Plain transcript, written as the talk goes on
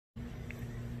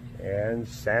And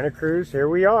Santa Cruz, here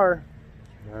we are.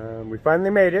 We finally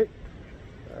made it.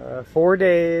 4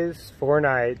 days, 4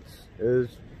 nights. It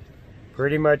was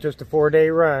pretty much just a 4-day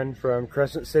run from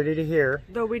Crescent City to here.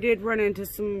 Though we did run into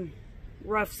some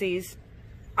rough seas.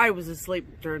 I was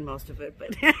asleep during most of it,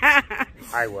 but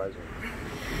I wasn't.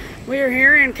 We are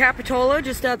here in Capitola,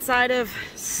 just outside of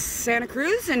Santa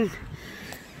Cruz, and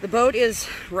the boat is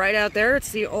right out there.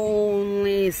 It's the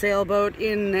only sailboat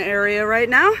in the area right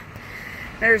now.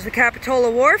 There's the Capitola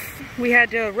Wharf. We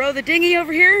had to row the dinghy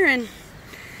over here, and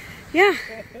yeah.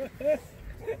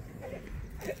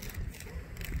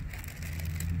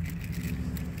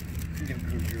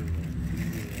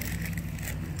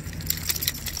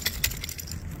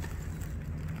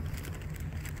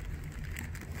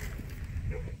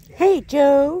 Hey,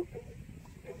 Joe.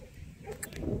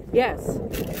 Yes,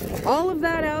 all of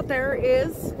that out there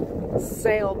is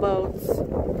sailboats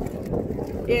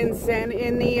in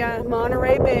the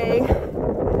Monterey Bay,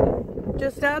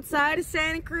 just outside of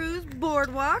Santa Cruz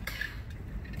Boardwalk,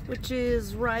 which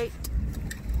is right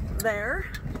there.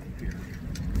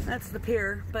 That's the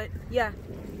pier, but yeah.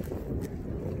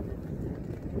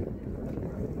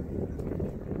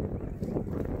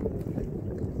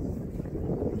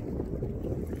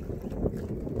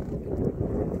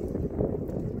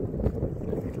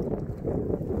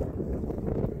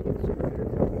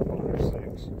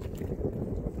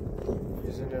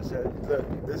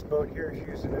 This boat here is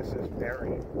using this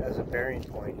as a bearing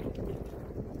point.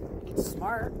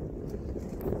 Smart.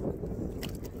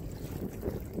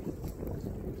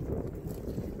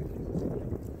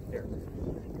 Here,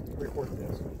 record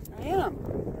this. I am.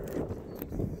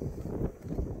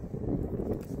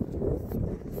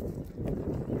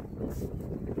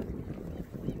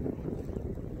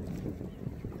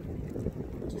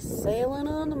 Just sailing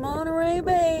on the Monterey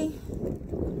Bay.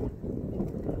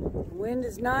 Wind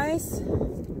is nice,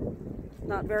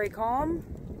 not very calm,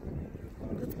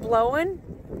 it's blowing,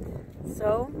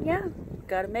 so yeah,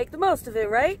 gotta make the most of it,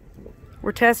 right?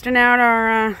 We're testing out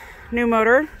our new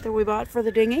motor that we bought for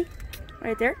the dinghy,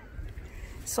 right there.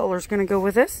 Solar's gonna go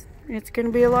with us. It's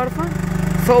gonna be a lot of fun.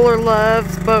 Solar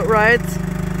loves boat rides,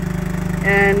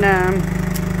 and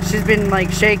she's been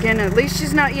like shaking. At least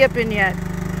she's not yipping yet.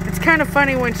 It's kind of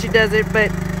funny when she does it,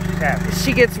 but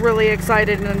she gets really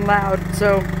excited and loud,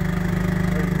 so.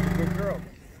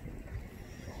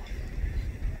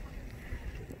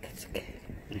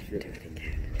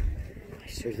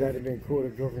 Because that'd have been cool to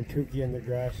go from Tukey in the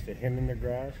grass to him in the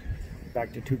grass,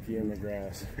 back to Tukey in the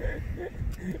grass.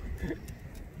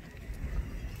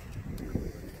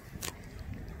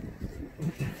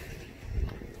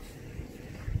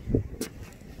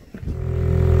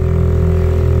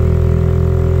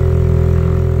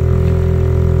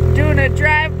 Doing a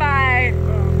drive-by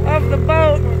of the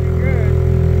boat.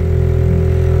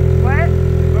 What?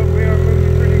 But we are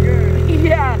moving pretty good.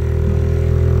 Yeah.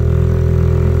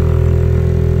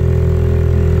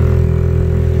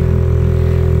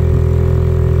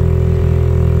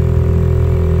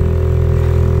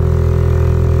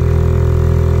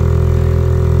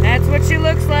 She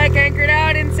looks like anchored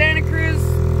out in Santa Cruz,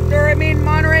 or I mean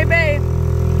Monterey Bay.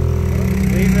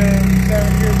 Leaving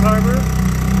Santa Cruz Harbor,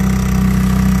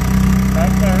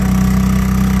 back there,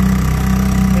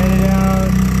 headed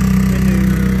out into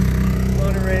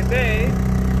Monterey Bay,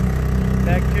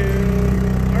 back to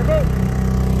our boat.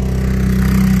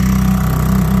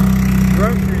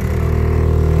 Groceries.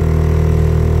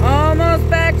 Almost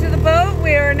back to the boat.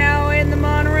 We are now in the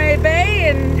Monterey Bay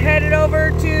and headed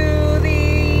over to the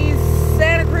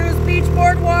Santa Cruz Beach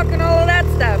Boardwalk and all of that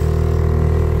stuff.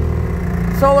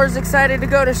 Solar's excited to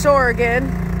go to shore again.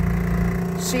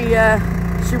 She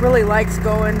really likes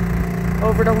going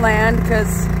over to land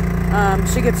because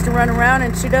she gets to run around,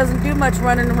 and she doesn't do much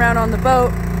running around on the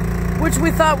boat, which we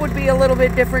thought would be a little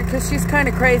bit different because she's kind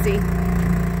of crazy.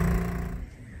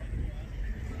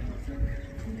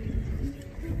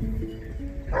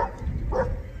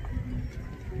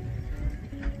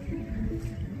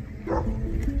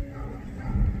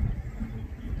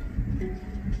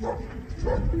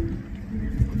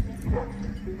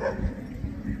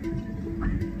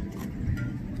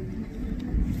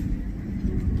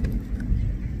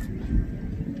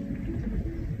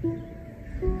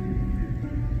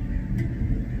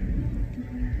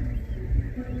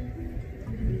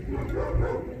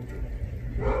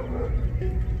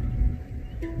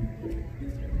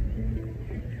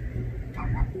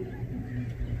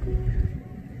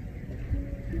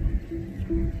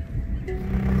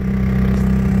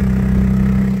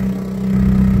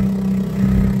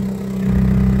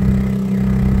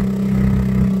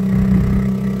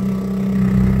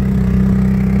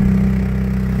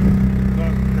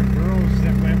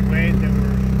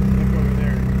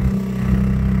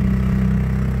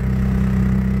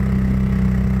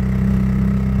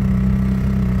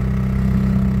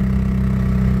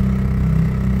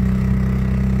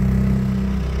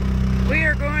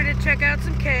 check out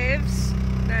some caves.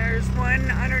 There's one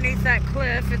underneath that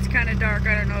cliff. It's kind of dark.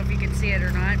 I don't know if you can see it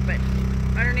or not, but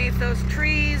underneath those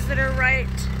trees that are right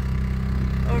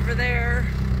over there.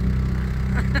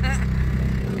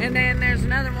 And then there's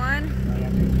another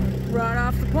one right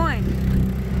off the point.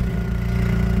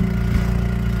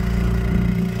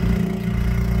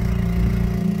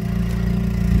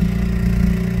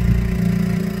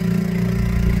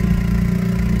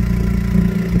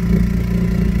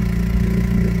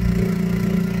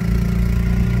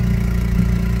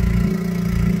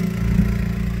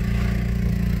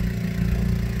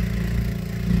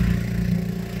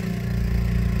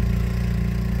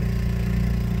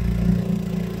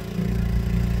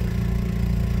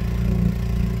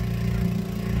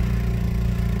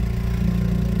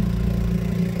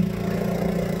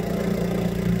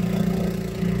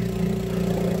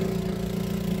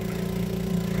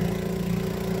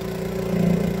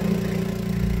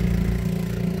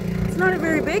 Not a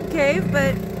very big cave,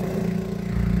 but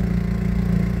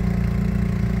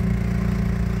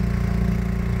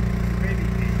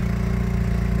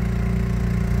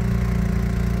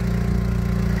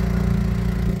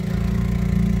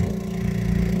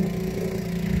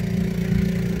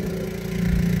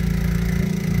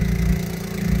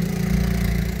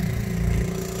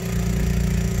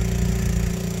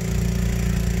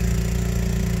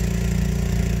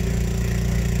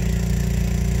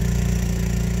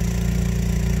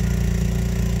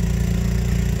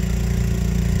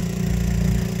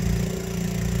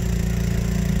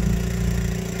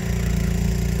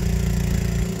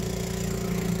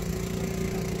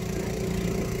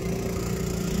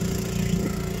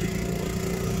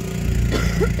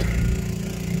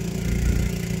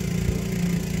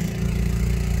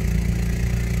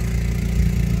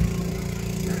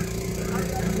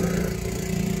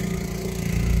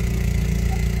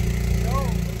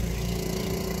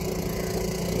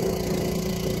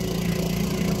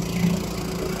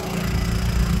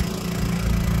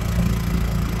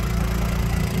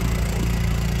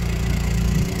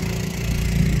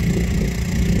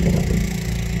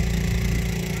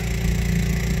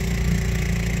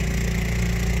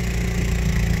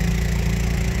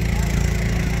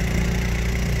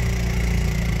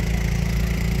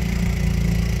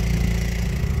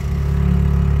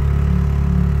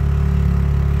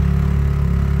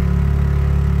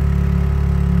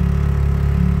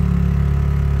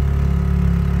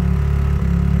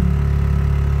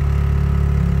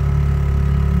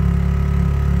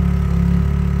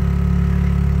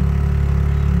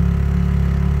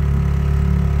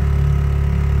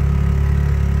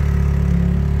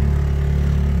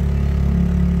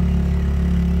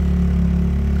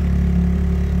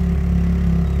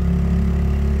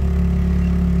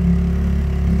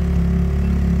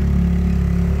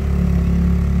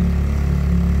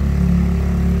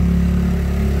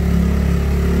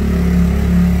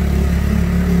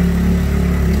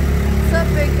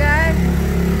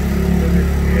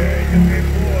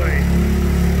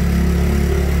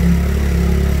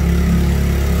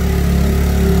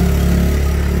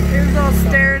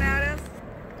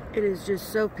it is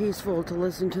just so peaceful to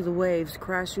listen to the waves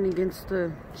crashing against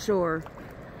the shore.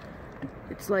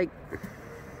 It's like,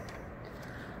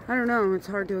 I don't know, it's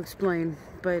hard to explain,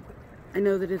 but I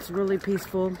know that it's really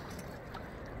peaceful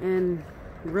and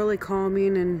really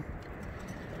calming, and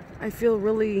I feel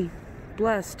really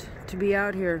blessed to be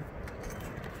out here.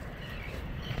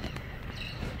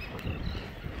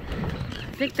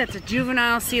 I think that's a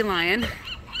juvenile sea lion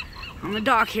on the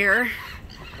dock here.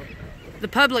 The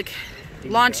public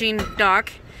launching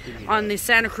dock on the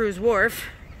Santa Cruz wharf,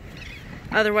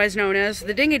 otherwise known as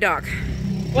the dinghy dock.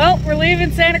 Well, we're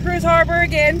leaving Santa Cruz Harbor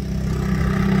again,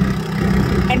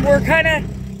 and we're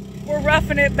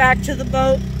roughing it back to the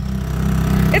boat.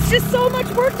 It's just so much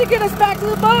work to get us back to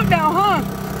the boat now, huh?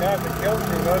 Yeah, the kills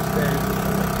me most days.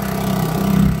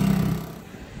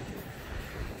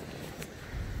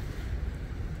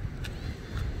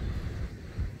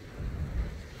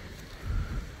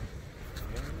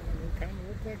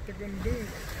 Like they're gonna do it.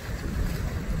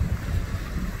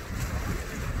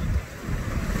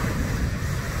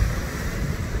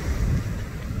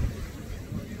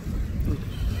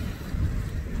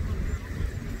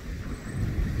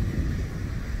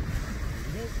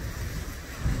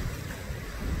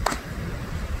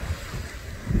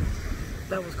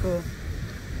 That was cool.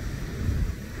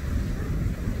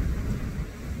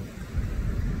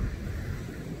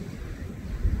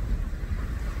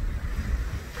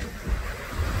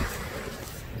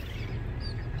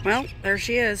 Well, there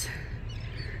she is,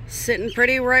 sitting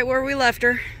pretty right where we left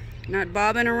her, not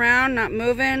bobbing around, not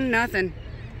moving, nothing.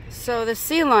 So the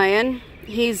sea lion,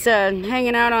 He's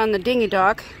hanging out on the dinghy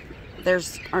dock.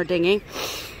 There's our dinghy.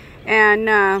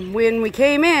 And when we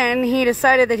came in, he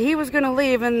decided that he was going to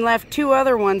leave and left 2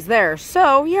 other ones there.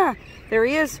 So, yeah, there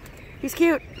he is. He's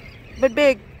cute, but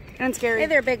big and scary. Hey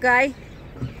there, big guy.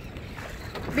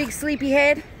 Big sleepy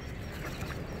head.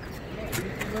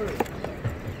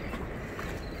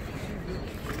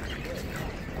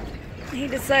 He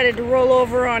decided to roll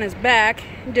over on his back.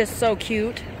 Just so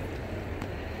cute.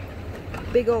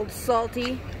 Big old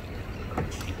salty.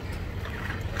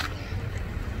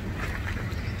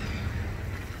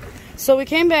 So we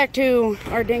came back to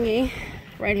our dinghy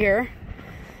right here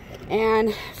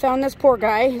and found this poor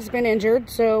guy. He's been injured,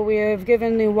 so we have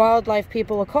given the wildlife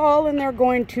people a call, and they're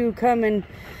going to come and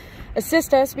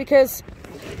assist us because,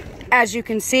 as you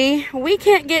can see, we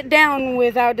can't get down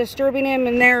without disturbing him,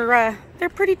 and they're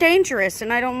pretty dangerous,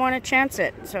 and I don't want to chance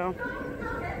it. So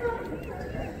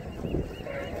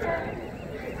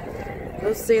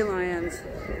those sea lions,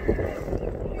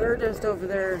 they're just over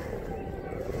there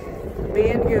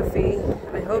being goofy.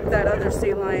 I hope that other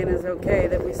sea lion is okay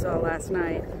that we saw last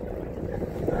night.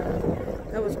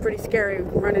 That was pretty scary,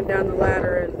 running down the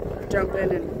ladder and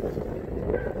jumping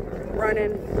and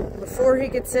running before he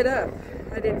could sit up.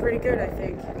 I did pretty good, I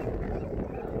think.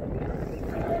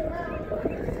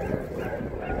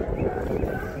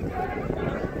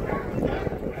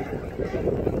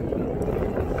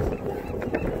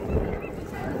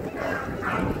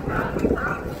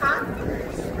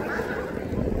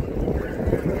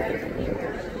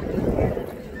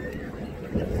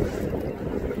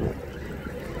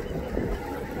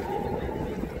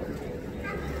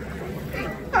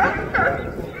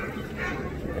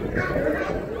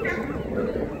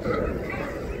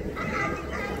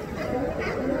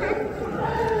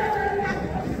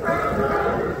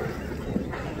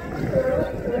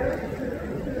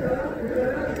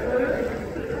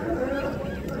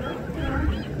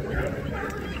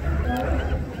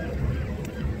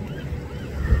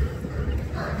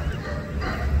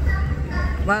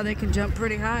 Wow, they can jump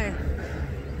pretty high.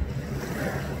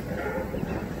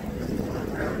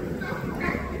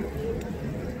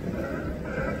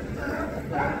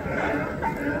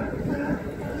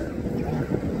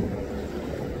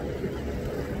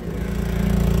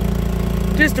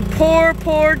 Just a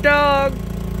poor dog.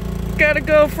 Gotta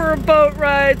go for a boat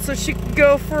ride so she can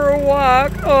go for a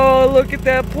walk. Oh, look at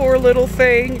that poor little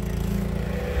thing.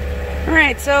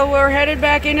 Alright, so we're headed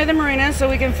back into the marina so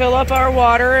we can fill up our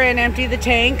water and empty the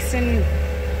tanks and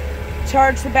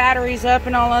charge the batteries up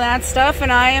and all of that stuff.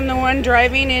 And I am the one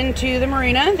driving into the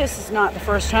marina. This is not the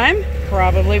first time.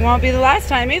 Probably won't be the last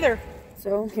time either.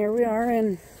 So here we are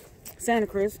in Santa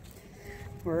Cruz.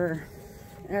 We're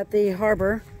at the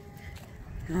harbor.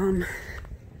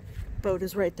 Boat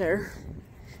is right there.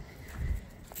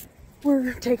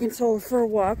 We're taking Soul for a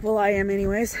walk. Well, I am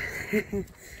anyways.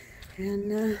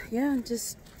 And yeah,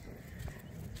 just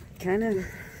kind of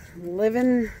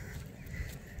living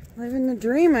the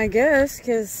dream, I guess,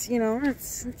 because, you know,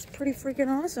 it's pretty freaking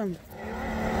awesome.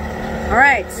 All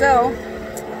right, so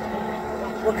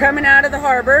we're coming out of the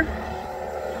harbor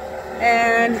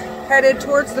and headed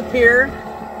towards the pier.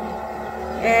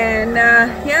 And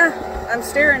yeah, I'm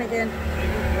staring again.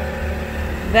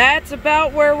 That's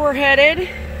about where we're headed.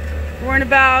 We're in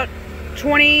about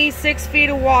 26 feet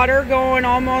of water, going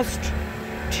almost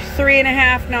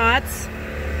 3.5 knots.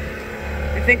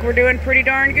 I think we're doing pretty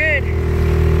darn good.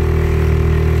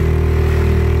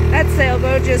 That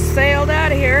sailboat just sailed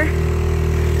out of here.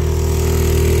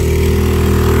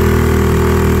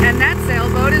 And that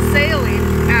sailboat is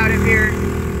sailing out of here.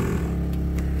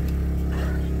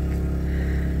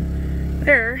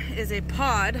 There is a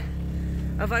pod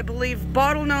of, I believe,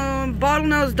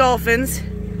 bottlenose dolphins.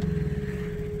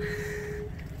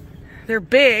 They're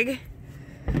big,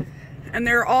 and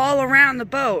they're all around the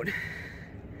boat.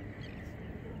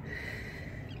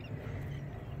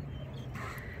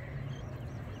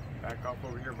 Back off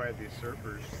over here by these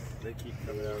surfers. They keep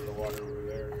coming out of the water over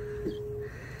there.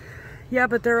 Yeah,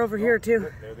 but they're over here too.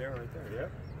 There they are, right there,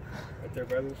 yep. Right there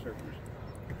by the surfers.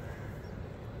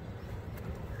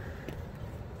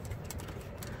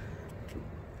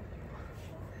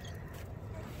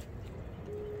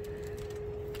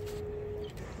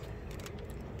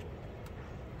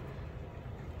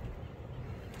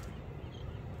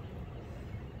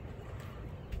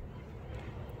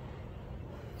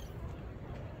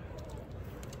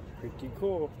 Pretty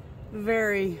cool.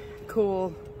 Very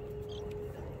cool.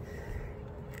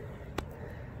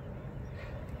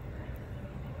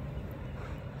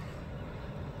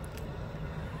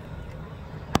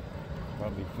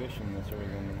 Probably fishing this early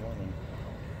in the morning.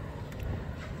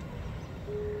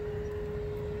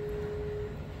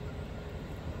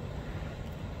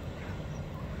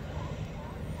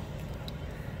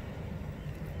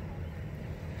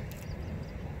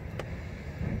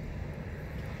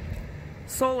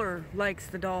 Solar likes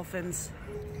the dolphins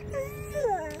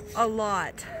a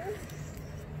lot.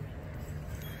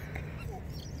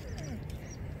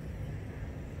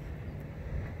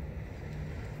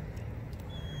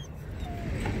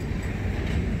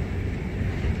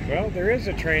 Well, there is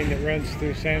a train that runs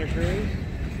through Santa Cruz.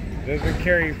 It doesn't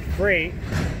carry freight.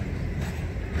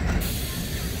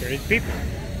 It carries people.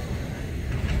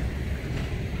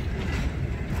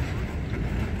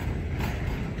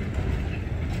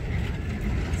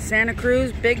 Santa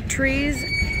Cruz, big trees,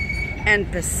 and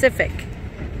Pacific.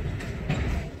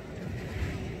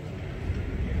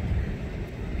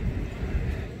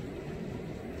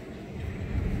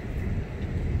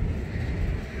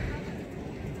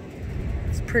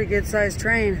 It's a pretty good sized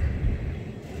train.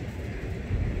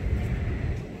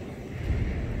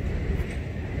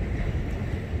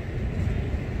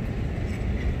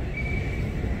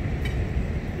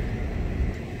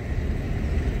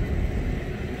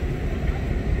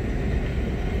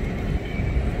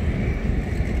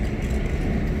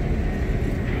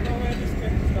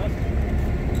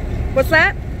 What's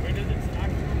that? Where does it stop?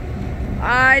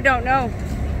 I don't know.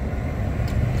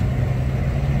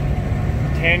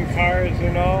 10 cars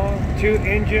in all, 2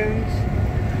 engines.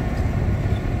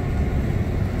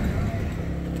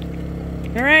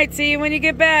 All right, see you when you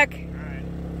get back. All right.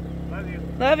 Love you.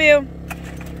 Love you.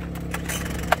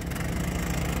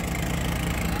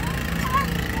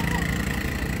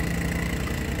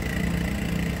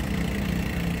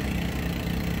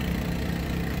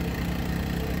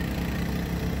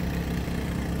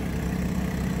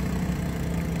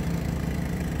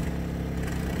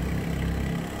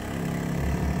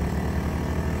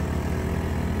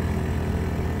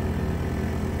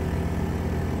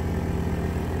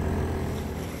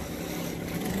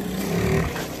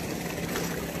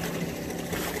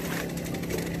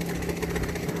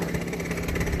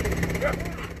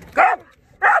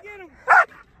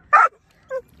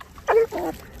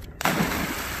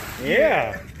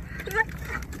 Yeah.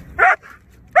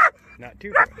 Not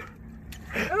too far.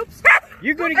 Oops.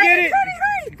 You're gonna get it.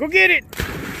 Go get it.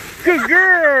 Good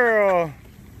girl.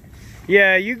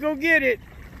 Yeah, you go get it.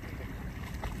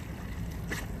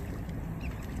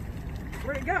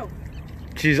 Where'd it go?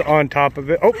 She's on top of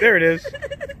it. Oh, there it is.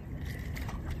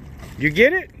 You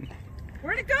get it?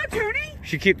 Where'd it go, Tony?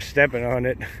 She keeps stepping on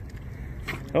it.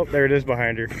 Oh, there it is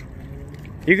behind her.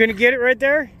 You gonna get it right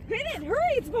there? Hit it, hurry,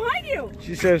 it's behind you.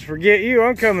 She says, forget you,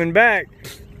 I'm coming back.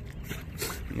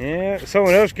 Yeah,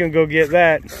 someone else can go get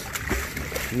that.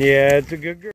 Yeah, it's a good girl.